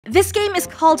This game is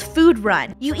called Food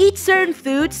Run. You eat certain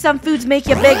foods, some foods make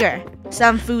you bigger.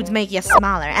 Some foods make you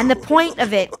smaller. And the point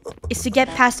of it is to get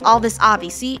past all this obby.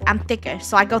 See, I'm thicker,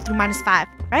 so I go through -5,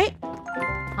 right?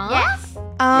 Huh? Yes.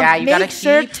 Yeah, you gotta make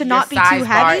sure keep to your not be too size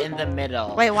bar heavy. in the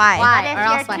middle. Wait, why? What if Or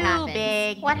else you're what too happens?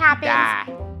 big? What happens?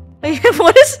 Die. Wait,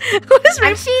 what is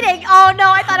I'm cheating. Oh no,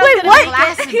 I thought it was Wait, gonna what? be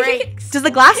glass breaks. Does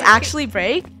the glass actually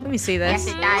break? Let me see this.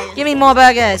 Yes, it does. Give me more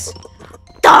burgers.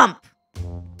 Dump.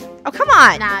 Oh, come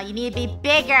on. No, you need to be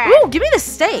bigger. Ooh, give me the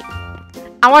steak.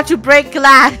 I want to break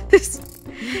glass.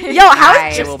 Yo, how I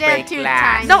is will still break too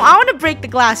glass. tiny. No, I want to break the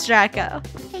glass, Draco.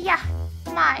 Okay, yeah,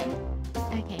 come on.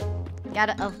 Okay.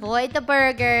 Gotta avoid the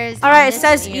burgers. All in right, it this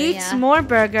says area. eat more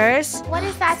burgers. What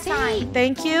is that sign?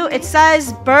 Thank you. It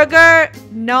says burger,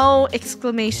 no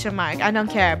exclamation mark. I don't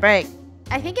care. Break.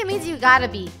 I think it means you gotta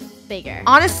be bigger.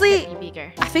 Honestly, Be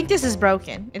bigger. I think this is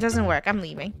broken. It doesn't work. I'm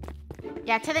leaving.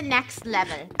 Yeah, to the next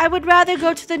level. I would rather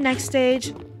go to the next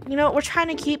stage. You know, we're trying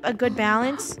to keep a good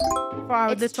balance for our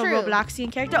It's little true.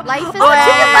 Robloxian character. Life is Oh, about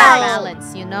chicken balance,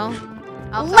 you know?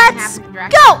 Also, Let's have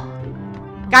direct- go!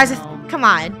 Guys, come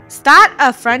on. Is that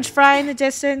a French fry in the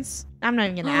distance? I'm not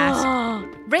even gonna ask.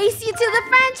 Race you to the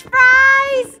French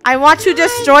fries! I want to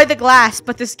destroy the glass,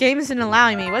 but this game isn't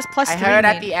allowing me. What's +3 I heard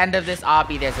at mean? the end of this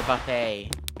obby there's a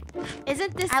buffet.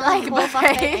 Isn't this I the like whole buffet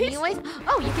buffets. anyways?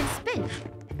 Oh, you can spin.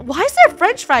 Why is there a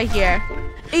French fry here?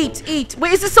 Eat, eat.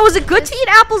 Wait, is it good to eat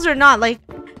apples or not? Like,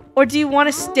 or do you want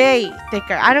to stay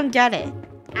thicker? I don't get it.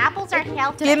 Apples are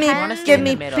healthy. Give me, wanna stay give in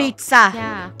the me middle. pizza.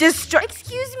 Yeah. Destroy.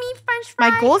 Excuse me, French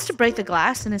fries. My goal is to break the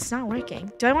glass, and it's not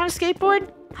working. Do I want to skateboard?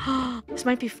 This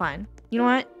might be fun. You know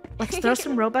what? Let's throw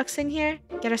some Robux in here,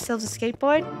 get ourselves a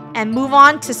skateboard, and move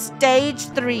on to stage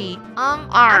 3. I'm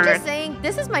Arr. just saying,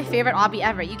 this is my favorite obby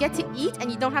ever. You get to eat and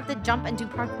you don't have to jump and do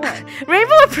parkour.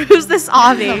 Rainbow approves this The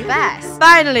obby. best.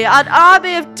 Finally, an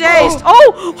obby of taste.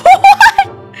 Oh,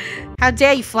 what? How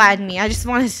dare you flatten me? I just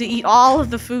wanted to eat all of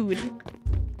the food.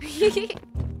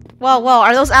 Whoa, whoa,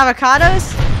 are those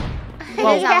avocados? It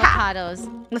Whoa. is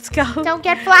avocados. Let's go. Don't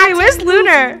get flattened. Wait, where's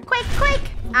Lunar? Quick, quick.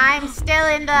 I'm still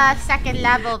in the second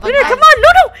level. But Lunar, come on.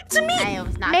 No, it's a meat. I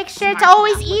was not Make sure smart to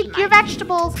always enough eat with your mine.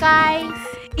 vegetables, guys.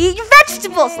 Eat your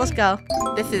vegetables. Let's go.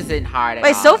 This isn't hard at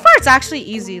Wait, all. so far it's actually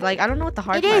easy. Like, I don't know what the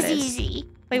hard It part is is. easy.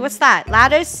 Wait, what's that?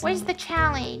 Ladders? Where's the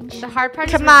challenge? The hard part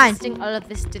Come is on. resisting all of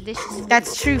this delicious food.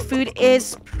 That's true. Food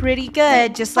is pretty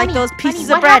good, just like Honey, those pieces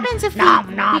honey, of bread. What happens if Nom,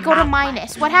 we nom, go to nom.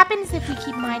 minus? What happens if we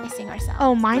keep minusing ourselves?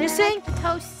 Oh, minusing? The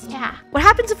toast, yeah. What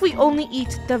happens if we only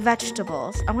eat the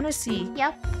vegetables? I want to see.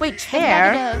 Yep. Wait, The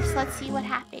chair? negatives. Let's see what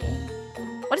happens.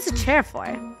 What is a chair for?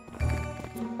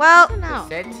 Well, No.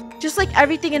 Sit. just like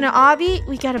everything in an obby,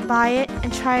 we gotta buy it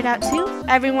and try it out too.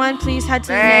 Everyone, please head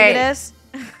to the Hey. negatives.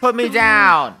 Put me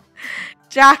down.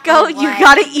 Jacko, you What?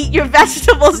 gotta eat your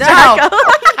vegetables, No. Jacko.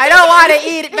 I don't want to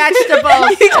eat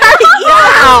vegetables. You gotta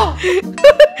eat them.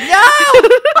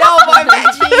 No more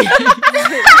veggies.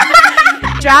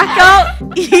 Draco,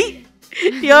 eat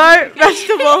your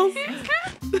vegetables.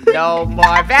 No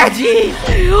more veggies.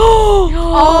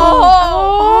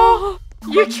 Oh,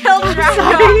 You killed I'm Draco.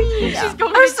 sorry. She's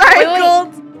going I'm to sorry, die.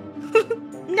 Gold.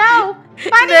 No.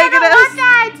 Bunny, I don't want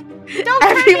that. Don't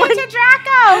Everyone- turn me into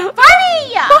Draco. Bunny.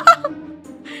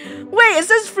 Wait, it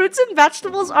says fruits and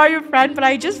vegetables are your friend, but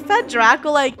I just fed Draco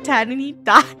like 10 and he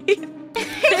died.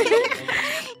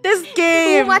 This Too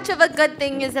game. much of a good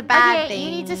thing is a bad Okay, thing.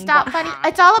 you need to stop, Bunny.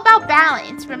 It's all about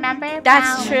balance, remember?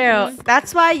 That's Balance. true.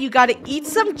 That's why you gotta eat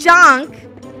some junk.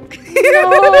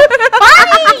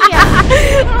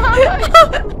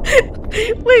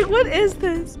 Wait, what is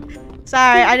this?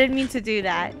 Sorry, I didn't mean to do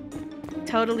that.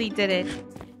 Totally didn't.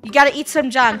 You gotta eat some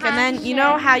junk, and then you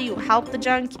know how you help the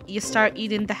junk? You start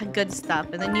eating the good stuff,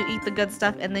 and then you eat the good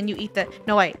stuff, and then you eat the...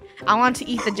 No, wait. I want to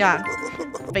eat the junk.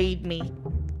 Feed me.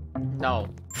 No.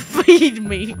 Feed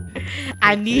me.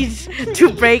 I need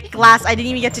to break glass. I didn't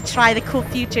even get to try the cool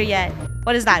future yet.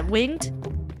 What is that? Wind?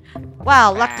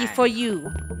 Well, lucky for you.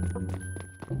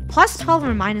 Plus 12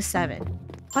 or minus 7?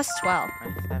 Plus 12.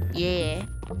 Yeah.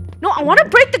 No, I want to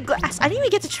break the glass. I didn't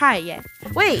even get to try it yet.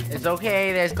 Wait. It's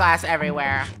okay. There's glass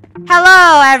everywhere.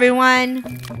 Hello, everyone.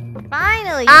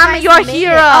 Finally, you I'm guys your made it.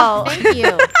 hero. Oh, thank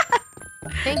you.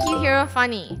 Thank you, Hero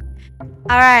Funny.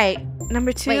 All right.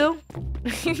 Number 2.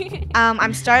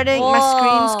 I'm starting. My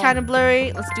screen's Whoa. kind of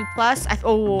blurry. Let's do plus. I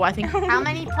think... How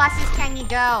many pluses can you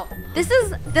go?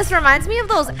 This reminds me of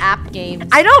those app games.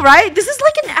 I know, right? This is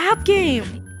like an app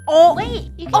game. Oh,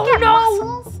 Wait, you can Oh, get no.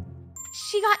 muscles?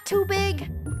 She got too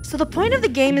big. So the point of the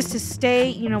game is to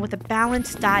stay, with a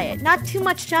balanced diet. Not too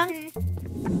much junk,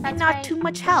 That's not right. too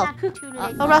much health. Not too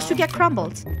late. or else you get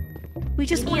crumbled. We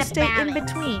just We want need to a stay in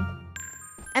balance. between.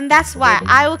 And that's why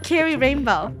I will carry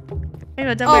Rainbow.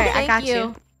 Rainbow, don't worry, I got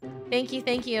you. Thank you,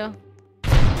 thank you.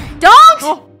 Don't!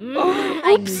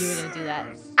 I knew you were gonna do that.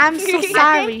 I'm so I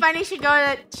sorry. think Funny should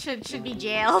go to should be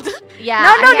jailed. Yeah,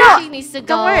 No, no, I think no. She needs to Don't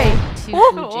go worry. to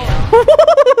food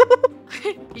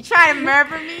jail. You trying to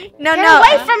murder me? No, Get no.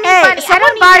 away from me, Hey, Bunny. I someone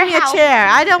don't buy need me your a help. chair.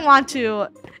 I don't want to,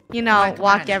 you know, on, come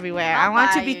walk on. everywhere. I'll I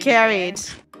want to buy be you a carried.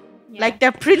 Yeah. Like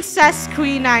the princess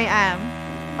queen I am.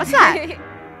 What's that?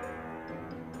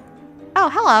 Oh,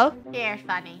 hello. Here,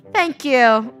 Funny. Thank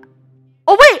you.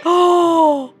 Oh, wait.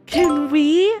 Oh, can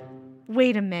we?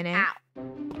 Wait a minute. Ow.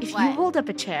 If you What? hold up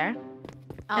a chair,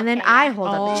 and then Okay, I yeah. hold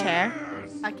up a chair.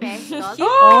 Okay.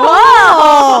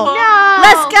 Oh! No.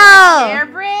 Let's go! Air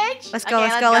bridge. Let's go, Okay,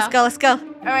 let's go, let's go, let's go.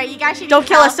 All right, you guys should Don't eat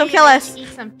kill us, don't healthy kill and us. Eat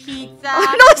some pizza.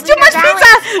 Oh, no, it's too much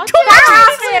pizza! Too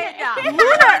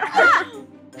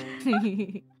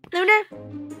much! Lunar,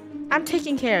 I'm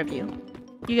taking care of you.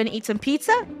 You're gonna eat some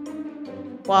pizza?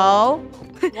 Whoa.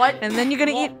 What? And then you're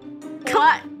gonna eat...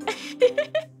 What?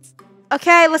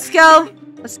 Okay, let's go.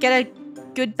 Let's get a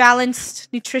good,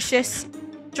 balanced, nutritious...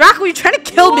 Draco, you're trying to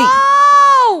kill me!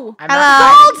 Whoa! I'm Hello.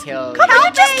 not trying to kill Come on,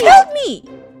 you just killed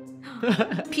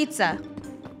me! Pizza.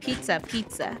 Pizza,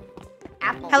 pizza.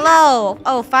 Apple. Hello!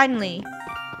 Oh, finally.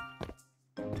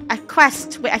 A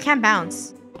quest. Wait, I can't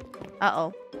bounce.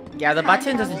 Uh-oh. Yeah, the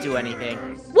button doesn't do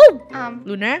anything. Woo! Um.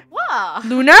 Lunar? Whoa.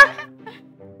 Lunar?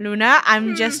 Lunar,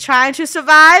 I'm just trying to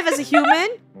survive as a human.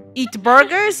 Eat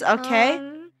burgers, okay.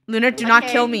 Lunar, do not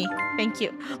okay. kill me. Thank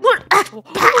you. Lunar!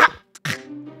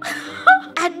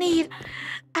 I need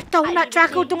a donut,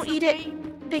 Draco. Don't eat it.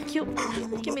 Thank you.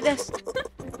 Give me this.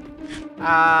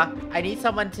 I need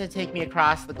someone to take me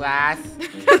across the glass.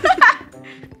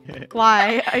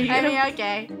 Why? Are you I gonna... mean,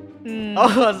 okay. Mm.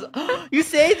 Oh, you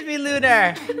saved me,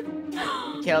 Lunar.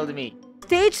 You killed me.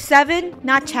 Stage 7,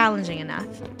 not challenging enough.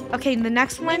 Okay, in the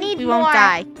next one, need we won't more.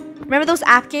 die. Remember those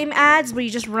app game ads where you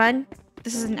just run?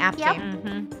 This is an app Yep.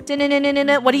 game.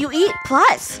 Da-na-na-na-na-na. What do you eat?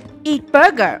 Plus, eat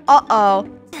burger. Uh-oh.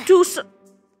 Do so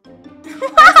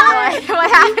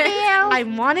What happened? I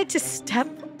wanted to step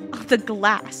on the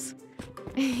glass.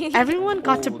 Everyone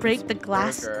got to Oh, break this the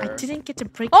glass. I burger. didn't get to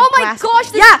break Oh the my glass.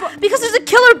 gosh, this Yeah, because there's a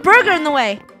killer burger in the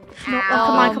way. No, oh,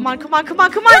 come on, Ow. come on, come on, come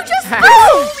on, come on. You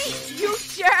just You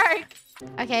jerk.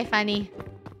 Okay, Funny.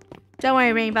 Don't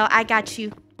worry, Rainbow. I got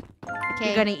you. Okay,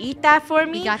 You're gonna eat that for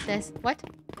me? we got this. What?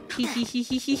 You're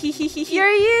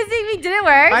You're using me. Did it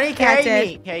work? Bunny, carry Got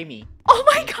me. Carry me. Oh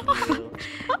my god!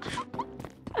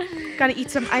 Gotta eat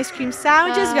some ice cream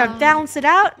sandwiches. Gotta balance it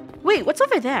out. Wait, what's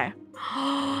over there?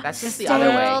 That's just the other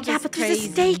way. Steak. Yeah, That's but there's a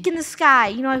crazy. steak in the sky.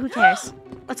 You know what? Who cares?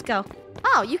 Let's go.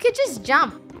 Oh, you could just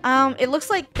jump. It looks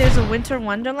like there's a winter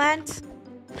wonderland.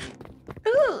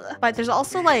 Ooh. But there's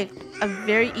also like a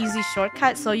very easy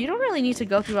shortcut, so you don't really need to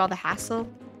go through all the hassle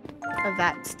of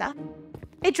that stuff.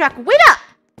 Hey, Draco, wait up!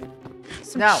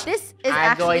 No, This is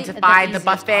I'm going to actually find the easiest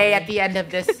buffet one. at the end of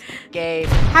this game.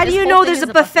 How do This you whole know thing there's is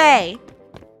a a buffet.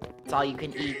 buffet? It's all you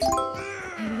can eat.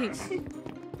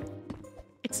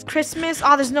 It's Christmas.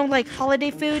 Oh, there's no like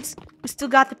holiday foods. We still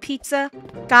got the pizza.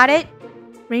 Got it?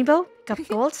 Rainbow? Got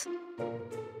gold?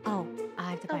 Oh,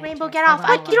 I have to Oh, buy a Rainbow, chair. get off.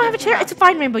 Hold on, What? You don't have a chair? It's a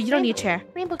fine, Rainbow. You don't need a chair.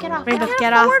 Rainbow, get off. Rainbow, can't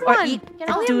get off afford or one. eat I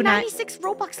a only have donut. 96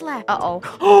 Robux left. Uh-oh.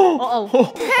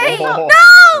 Oh, Hey, no!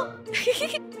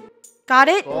 Got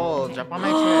it? Oh, jump on my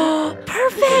chair.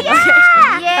 Perfect!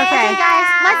 Yeah. Okay. Okay, guys,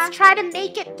 let's try to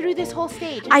make it through this whole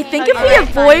stage. I okay? think if we Alright,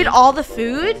 avoid all the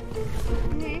food,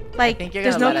 like, think you're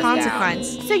there's no gonna let us down.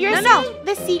 consequence. So you're No, saying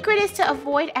the secret is to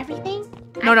avoid everything?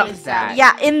 No, no. What is that?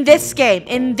 Yeah, in this game.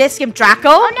 Draco?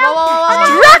 Oh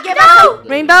no! Draco!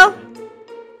 Rainbow?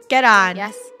 Get on.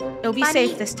 Yes, It'll be Bunny.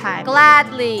 safe this time.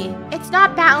 gladly. It's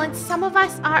not balanced. Some of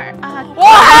us are. Oh,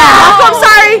 I'm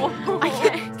sorry! I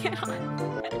can't get on.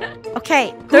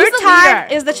 Okay, third the time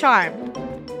leader? is the charm.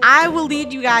 I will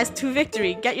lead you guys to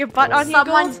victory. Get your butt on here,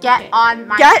 Someone Gold. get on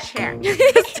my Get- chair.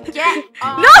 Get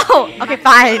on. No! Okay,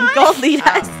 fine. Gold, lead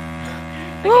us.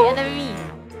 Okay, and then me.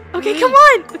 Okay, come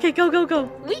on. Okay, go, go, go.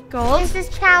 Gold. This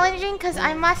is challenging because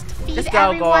I must feed Just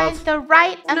go, everyone Gold. the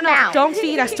right No, no, amount. don't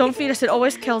feed us. Don't feed us. It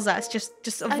always kills us.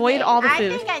 Just avoid Okay, all the I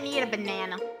food. think I need a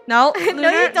banana. No, No,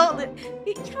 Lunar. you don't.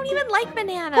 You don't even like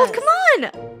bananas. Gold, come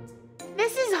on.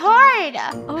 This is hard.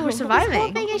 Oh, we're This whole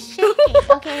surviving. thing is shaking.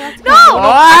 Okay, let's go. No!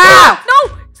 Ah!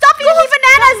 No! Stop feeding me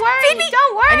bananas! Don't worry. Feed me!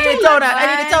 Don't worry. I need a donut.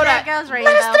 I need a donut. There goes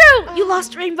Rainbow. Let us through! You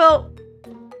lost Rainbow.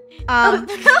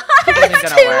 This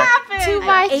isn't gonna work. Too I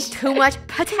much. ate too much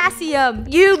potassium.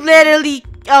 You literally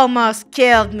almost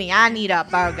killed me. I need a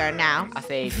burger now. I'll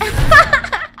save.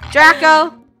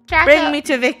 Draco, Draco. bring me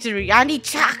to victory. I need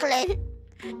chocolate.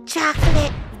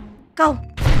 Chocolate. Go.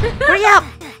 Hurry up.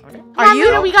 Are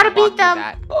you? We gotta beat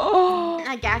them. Oh.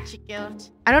 I got you, Guilt.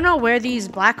 I don't know where these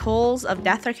black holes of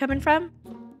death are coming from,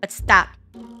 but stop.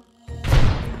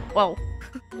 Whoa.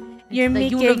 You're The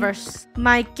making universe.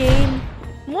 my game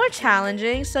more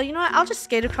challenging, so you know what? I'll just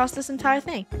skate across this entire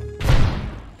thing.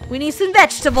 We need some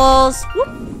vegetables. Whoop.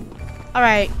 All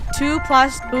right, 2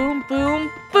 plus boom, boom,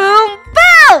 boom,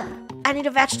 boom. I need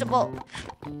a vegetable.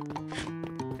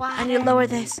 I need to lower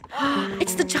this.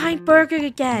 It's the giant burger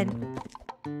again.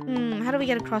 How do we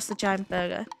get across the giant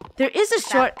burger? There is a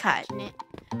shortcut.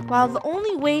 While the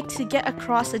only way to get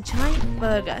across a giant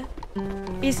burger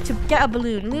is to get a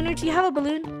balloon. Lunar, do you have a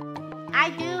balloon? I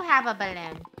do have a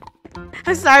balloon.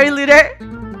 I'm sorry, Lunar.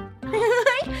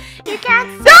 You can't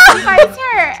sacrifice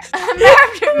her.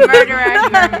 Murderer.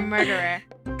 You're a murderer.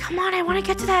 Come on, I want to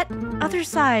get to that other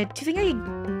side. Do you think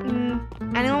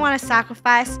I don't want to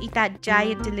sacrifice, eat that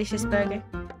giant, delicious burger.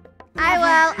 I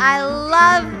will. I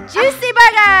love juicy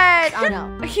burgers. Oh no.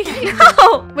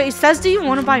 No! Wait, it says, do you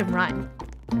want to buy run?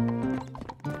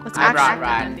 Let's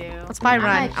Run. Let's buy I'm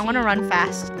run. a I want to run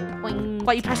fast. Boing.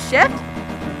 What, you press shift?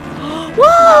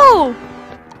 Whoa!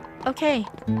 Okay.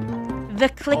 The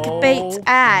clickbait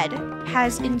ad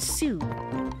has ensued.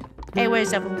 Hey,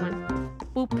 where's everyone?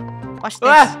 Boop. Watch this.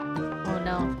 Ah! Oh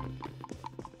no.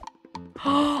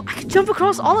 I can jump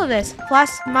across all of this.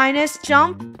 Plus, minus,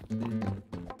 jump.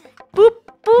 Boop,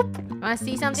 boop. Wanna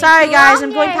see something? Sorry, cool? guys.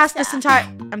 I'm going past this entire...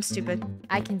 I'm stupid.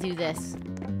 I can do this.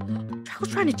 Draco's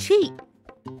trying to cheat.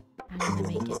 I'm gonna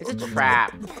make it. It's a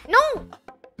trap. No.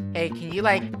 Hey, can you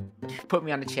like put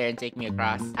me on a chair and take me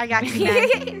across? I got you,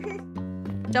 man.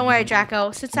 Don't worry,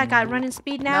 Draco. Since I got running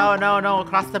speed now... No,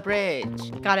 across the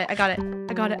bridge. Got it.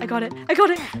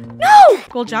 No!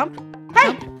 Gold jump.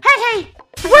 Hey.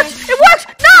 It works! It works!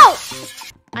 No!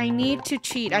 I need to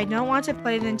cheat. I don't want to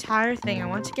play the entire thing. I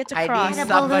want to get to I cross. need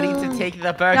somebody to take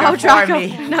the burger No, for Draco.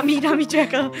 me. Not me,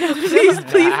 Draco. Please.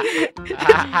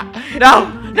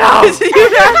 No.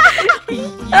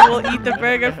 You will eat the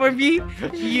burger for me.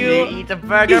 You eat the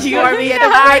burger You for me, eat and the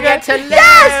I burger. get to live.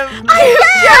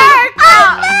 Yes!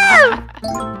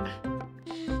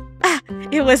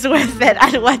 It was worth it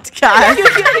at what cost?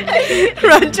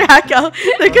 Run, Draco.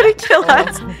 They're gonna kill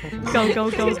us.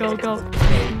 Go.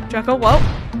 Draco, whoa.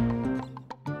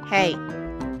 Hey.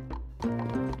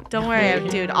 Don't worry,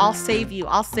 dude. I'll save you,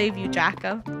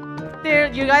 Draco.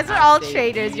 Dude, you guys are all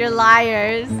traitors. You're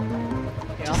liars.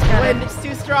 The wind is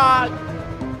too strong.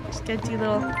 Just get you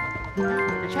little...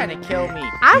 You're trying to kill me.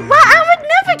 I would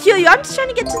never kill you. I'm just trying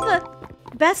to get to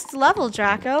the best level,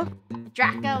 Draco.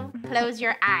 Draco, close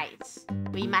your eyes.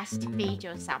 We must feed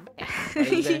you something. What are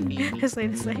you gonna feed me? This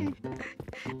way.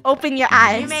 Open your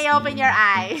eyes. You may open your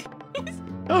eyes.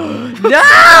 No!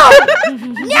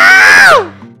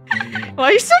 No! Why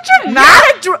are you so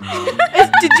dramatic?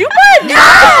 Did you buy a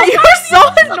knife? You're so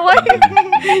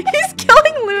annoying. He's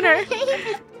killing Lunar.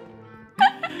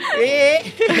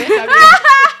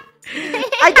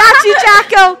 I got you,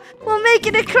 Draco. We'll make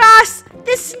it across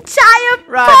this entire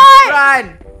part.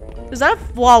 Run! Is that a...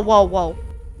 Whoa.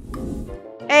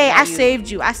 Hey, I saved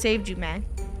you, man.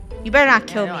 You better not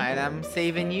kill I know, me. and I'm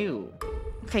saving you.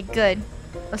 Okay, good.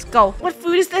 Let's go. What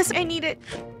food is this? I need it.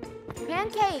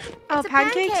 Pancake. Oh, It's a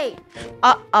pancakes? pancake.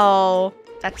 Uh-oh.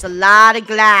 That's a lot of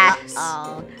glass.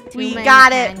 Oh, We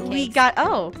got it. We got...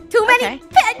 Oh. Too many Okay.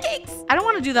 pancakes. I don't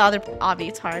want to do the other obby.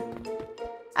 It's hard.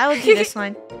 I will do this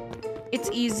one. It's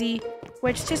easy.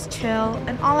 Where it's just chill.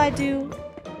 And all I do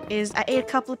is I ate a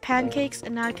couple of pancakes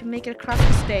and now I can make it across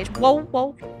the stage.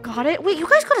 Whoa. Got it? Wait, you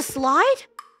guys got a slide?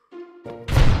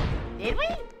 Did we?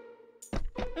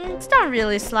 It's not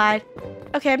really a slide.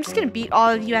 Okay, I'm just gonna beat all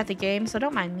of you at the game, so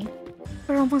don't mind me.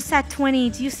 We're almost at 20.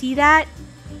 Do you see that?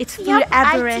 It's food Yep, I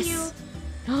avarice.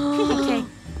 Okay.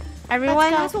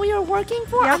 Everyone, That's what we were working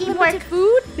for. Yep. Unlimited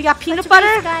food. we got peanut Let's butter.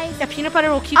 race, guys. Yeah, peanut butter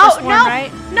will keep us warm, no.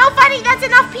 right? No, buddy, that's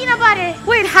enough peanut butter.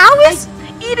 Wait, how is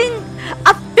eating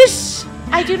a fish?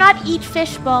 I do not eat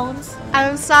fish bones.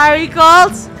 I'm sorry,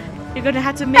 Gold. You're gonna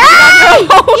have to make it on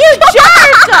your own. You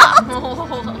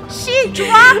jerk! She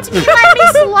dropped me. Let me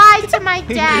slide to my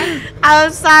death.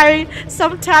 I'm sorry.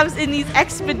 Sometimes in these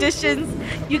expeditions,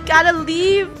 you gotta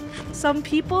leave some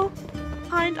people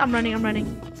behind. I'm running.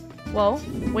 Whoa,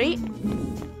 wait.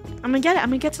 I'm gonna get it. I'm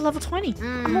gonna get to level 20.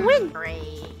 I'm gonna win. Great.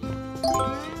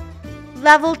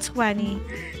 Level 20.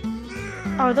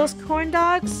 Are those corn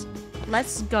dogs?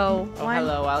 Let's go. Oh,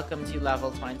 hello, welcome to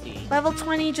level 20. Level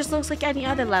 20 just looks like any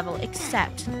other level,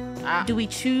 except do we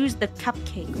choose the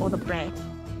cupcake or the bread?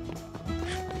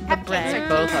 The bread.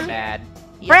 Both are bad.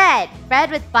 Bread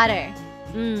with butter.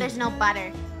 There's no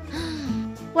butter.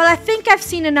 Well, I think I've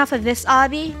seen enough of this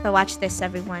obby, but watch this,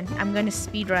 everyone. I'm gonna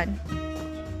speedrun.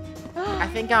 I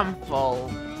think I'm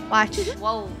full. Watch.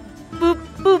 Whoa. Boop,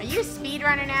 Are boop. you a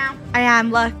speedrunner now? I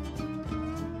am, look.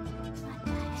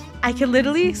 I can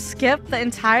literally skip the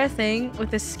entire thing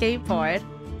with a skateboard.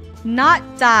 Not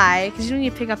die, because you don't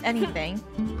need to pick up anything.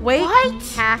 Wait. What?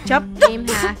 Hack. Jump. Game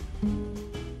hack.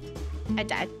 I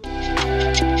died.